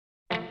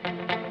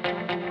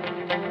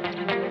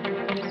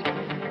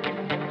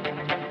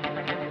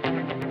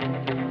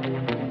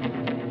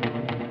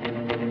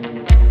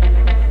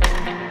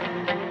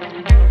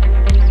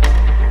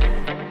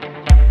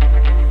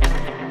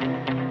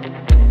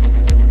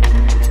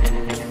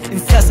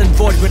incessant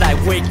void when I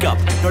wake up.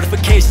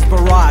 Notifications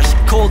barrage,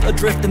 cold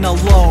adrift and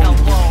alone.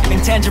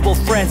 Intangible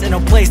friends and no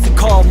place to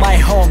call my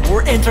home.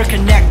 We're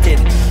interconnected,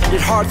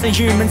 yet hearts and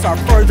humans are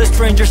further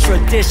strangers.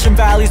 Tradition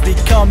values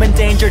become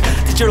endangered.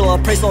 Digital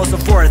appraisal is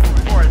of worth.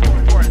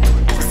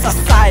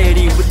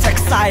 Society with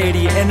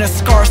anxiety and a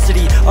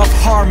scarcity of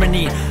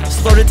harmony.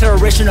 Slow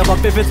deterioration of a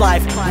vivid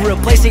life. We're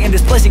replacing and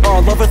displacing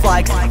our love with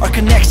likes. Our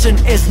connection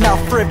is now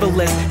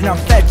frivolous, and I'm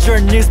fed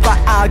journeys by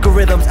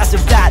algorithms. As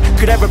if that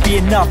could ever be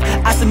enough,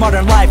 as if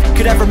modern life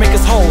could ever make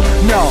us whole.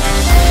 No.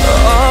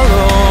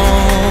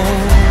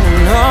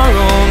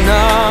 Alone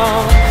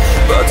now,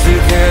 but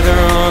together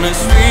on a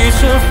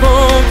street of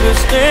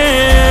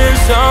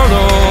hopelessness.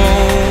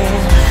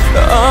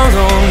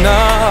 Alone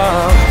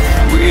now,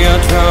 we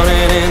are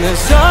drowning in the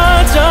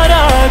sun's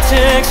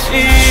Arctic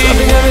sea.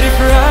 Something heavy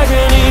for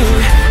agony,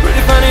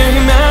 redefining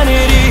humanity.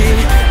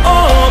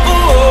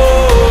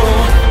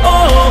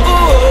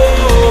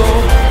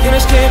 Can't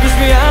escape this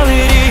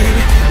reality.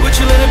 Would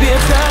you let it be a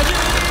tragedy?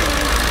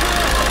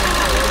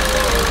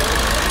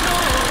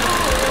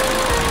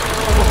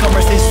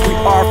 Conversations we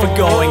are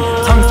forgoing.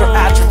 Tongues are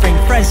atrophying,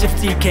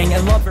 friendships decaying,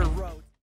 and love